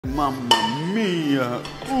Mamma mia!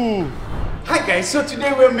 Ooh. Hi guys, so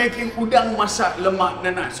today we're making Udang Masak Lemak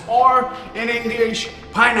Nenas, or in English,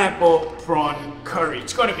 pineapple prawn curry.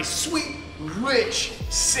 It's gonna be sweet, rich,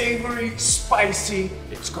 savory, spicy.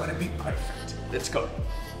 It's gonna be perfect. Let's go.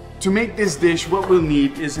 To make this dish, what we'll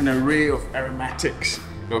need is an array of aromatics.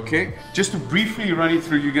 Okay? Just to briefly run it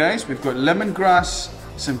through you guys, we've got lemongrass,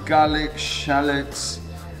 some garlic, shallots.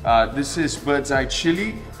 This is bird's eye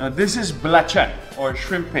chili. This is belacan or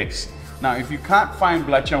shrimp paste. Now, if you can't find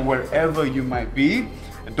belacan wherever you might be,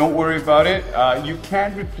 don't worry about it. You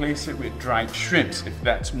can replace it with dried shrimps if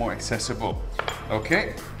that's more accessible.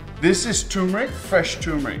 Okay? This is turmeric, fresh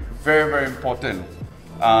turmeric. Very, very important.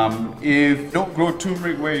 If you don't grow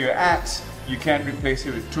turmeric where you're at, you can replace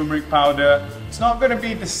it with turmeric powder. It's not going to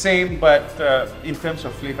be the same, but in terms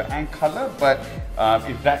of flavor and color. But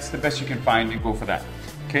if that's the best you can find, then go for that.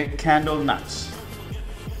 Okay, Candlenuts.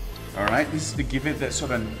 All right, this is to give it that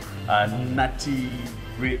sort of nutty,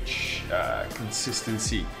 rich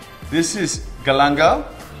consistency. This is Glangal,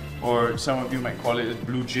 or some of you might call it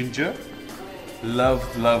blue ginger. Love,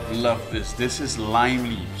 love, love this. This is lime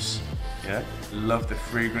leaves. Yeah, love the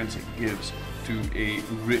fragrance it gives to a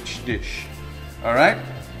rich dish. All right,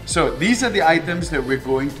 so these are the items that we're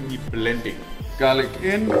going to be blending. Garlic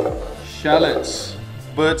in, shallots,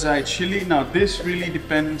 bird's eye chili. Now this really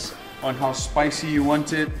depends on how spicy you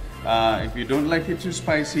want it. If you don't like it too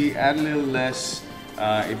spicy, add a little less.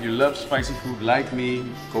 If you love spicy food like me,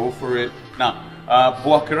 go for it. Now,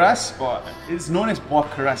 buah keras, or it's known as buah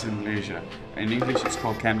keras in Malaysia. In English, it's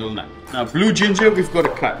called candlenut. Now, blue ginger, we've got to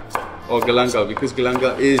cut, or galangal, because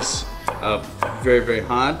galangal is very, very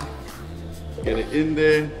hard. Get it in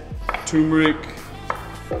there. Turmeric,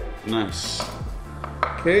 nice.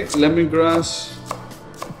 Okay, lemongrass.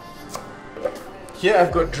 Here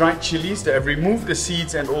I've got dried chilies that I've removed the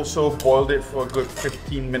seeds and also boiled it for a good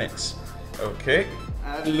 15 minutes. Okay,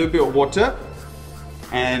 add a little bit of water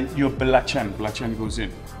and your belacan. Belacan goes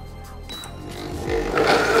in.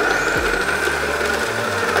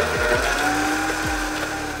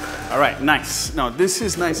 Alright, nice. Now this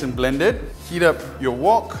is nice and blended. Heat up your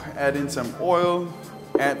wok, add in some oil,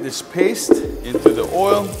 add this paste into the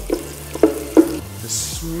oil. The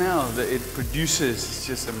smell that it produces is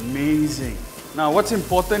just amazing. Now what's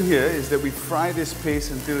important here is that we fry this paste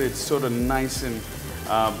until it's sort of nice and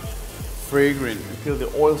fragrant, until the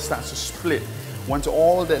oil starts to split. Once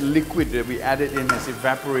all that liquid that we added in has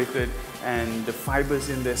evaporated and the fibers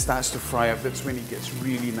in there starts to fry up, that's when it gets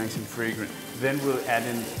really nice and fragrant. Then we'll add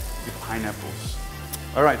in the pineapples.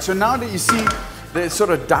 Alright, so now that you see that it's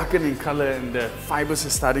sort of darkened in color and the fibers are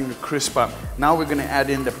starting to crisp up, now we're going to add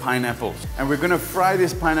in the pineapples. And we're going to fry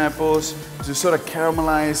these pineapples to sort of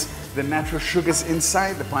caramelize the natural sugars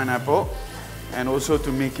inside the pineapple and also to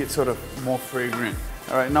make it sort of more fragrant.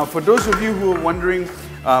 Alright, now for those of you who are wondering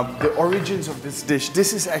the origins of this dish,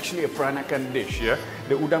 this is actually a Peranakkan dish, yeah?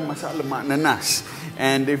 The Udang Masak Lemak Nenas.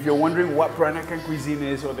 And if you're wondering what Peranakkan Cuisine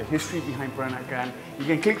is or the history behind Peranakkan, you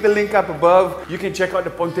can click the link up above. You can check out the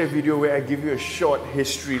Ponte video where I give you a short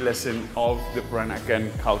history lesson of the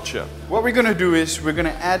Peranakkan culture. What we're going to do is we're going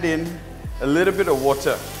to add in a little bit of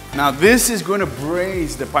water. Now this is going to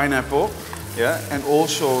braise the pineapple, yeah, and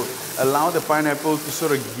also allow the pineapple to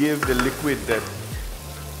sort of give the liquid that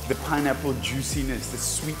the pineapple juiciness, the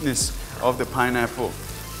sweetness of the pineapple.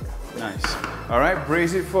 Nice. Alright,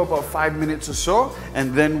 braise it for about 5 minutes or so,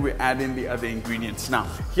 and then we add in the other ingredients. Now,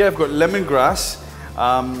 here I've got lemongrass.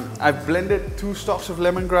 I've blended 2 stalks of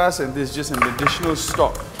lemongrass, and there's just an additional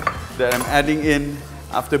stalk that I'm adding in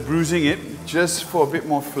after bruising it, just for a bit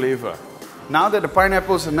more flavor. Now that the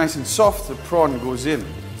pineapples are nice and soft, the prawn goes in,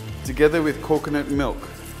 together with coconut milk.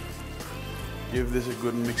 Give this a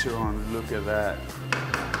good mix around. Look at that.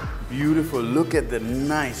 Beautiful. Look at the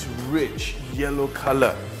nice, rich yellow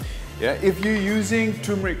color. Yeah, if you're using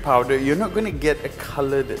turmeric powder, you're not going to get a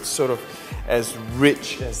color that's sort of as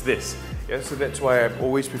rich as this. Yeah, so that's why I've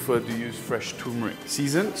always preferred to use fresh turmeric.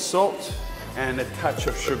 Seasoned, salt, and a touch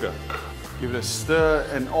of sugar. Give it a stir,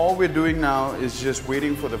 and all we're doing now is just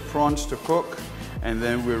waiting for the prawns to cook, and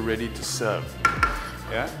then we're ready to serve.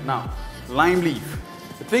 Yeah. Now, lime leaf.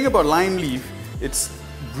 The thing about lime leaf, it's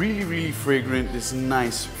really, really fragrant. This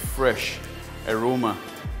nice, fresh aroma.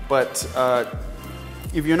 But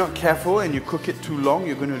if you're not careful and you cook it too long,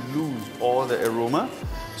 you're going to lose all the aroma.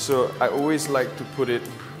 So I always like to put it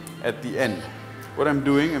at the end. What I'm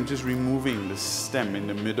doing, I'm just removing the stem in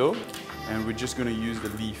the middle, and we're just going to use the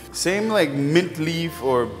leaf. Same like mint leaf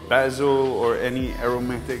or basil or any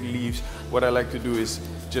aromatic leaves. What I like to do is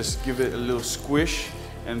just give it a little squish,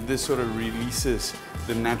 and this sort of releases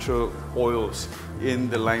the natural oils in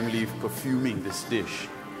the lime leaf, perfuming this dish.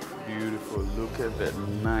 beautiful. Look at that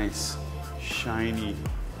nice, shiny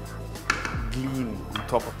gleam on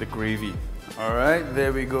top of the gravy. All right,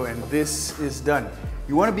 there we go, and this is done.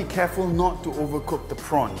 You want to be careful not to overcook the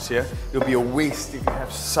prawns, yeah? It'll be a waste if you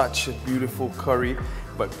have such a beautiful curry,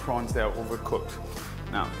 but prawns that are overcooked.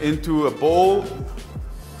 Now, into a bowl,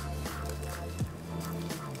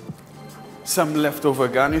 some leftover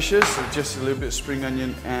garnishes, so just a little bit of spring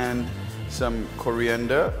onion and some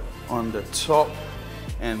coriander on the top.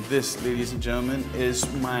 And this, ladies and gentlemen, is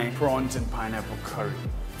my prawns and pineapple curry.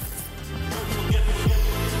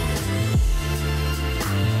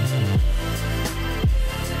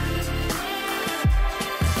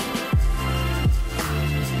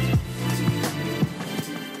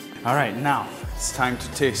 All right, now it's time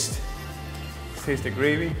to taste. Taste the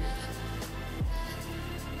gravy.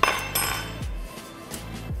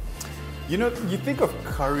 You know, you think of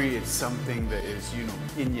curry as something that is, you know,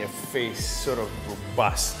 in your face, sort of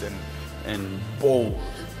robust and bold,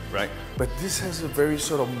 right? But this has a very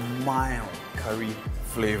sort of mild curry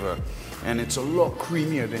flavor. And it's a lot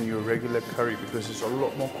creamier than your regular curry because there's a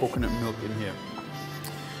lot more coconut milk in here.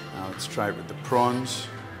 Now let's try it with the prawns.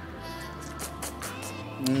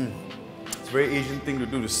 It's a very Asian thing to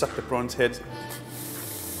do, to suck the prawns' heads.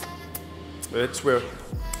 That's where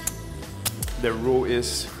the roe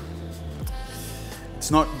is.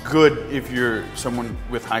 It's not good if you're someone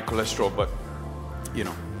with high cholesterol, but you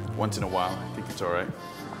know, once in a while, I think it's all right.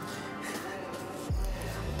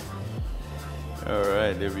 All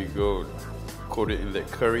right, there we go. Coat it in that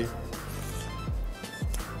curry.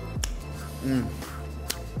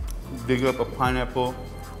 Dig up a pineapple.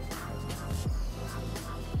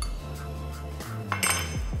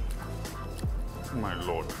 My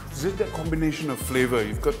Lord. Is it that combination of flavor?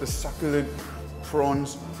 You've got the succulent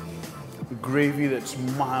prawns, gravy that's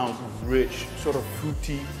mild, rich, sort of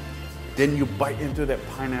fruity. Then you bite into that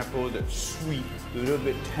pineapple that's sweet, a little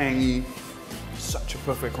bit tangy. Such a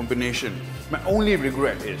perfect combination. My only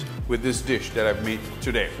regret is with this dish that I've made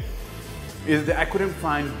today is that I couldn't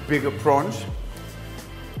find bigger prawns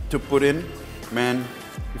to put in. Man,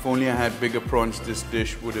 if only I had bigger prawns, this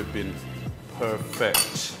dish would have been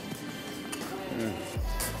perfect.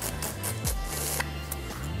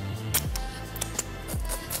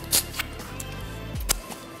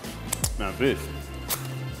 Now this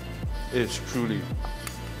is truly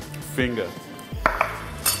finger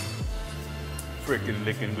freaking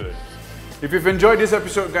licking good. If you've enjoyed this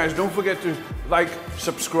episode, guys, don't forget to like,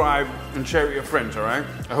 subscribe, and share it with your friends, all right?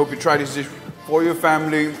 I hope you try this dish for your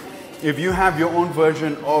family. If you have your own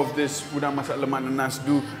version of this Udang Masak Lemak Nenas,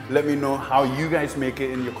 do let me know how you guys make it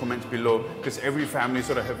in your comments below, because every family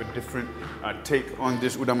sort of have a different take on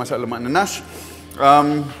this Udang Masak Lemak Nenas.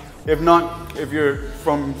 If not, if you're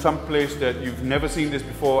from some place that you've never seen this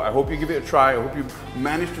before, I hope you give it a try. I hope you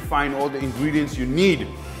manage to find all the ingredients you need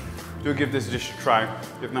to give this dish a try.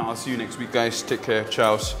 If not, I'll see you next week, guys. Take care.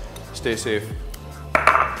 Ciao. Stay safe.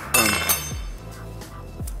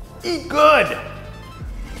 Eat good!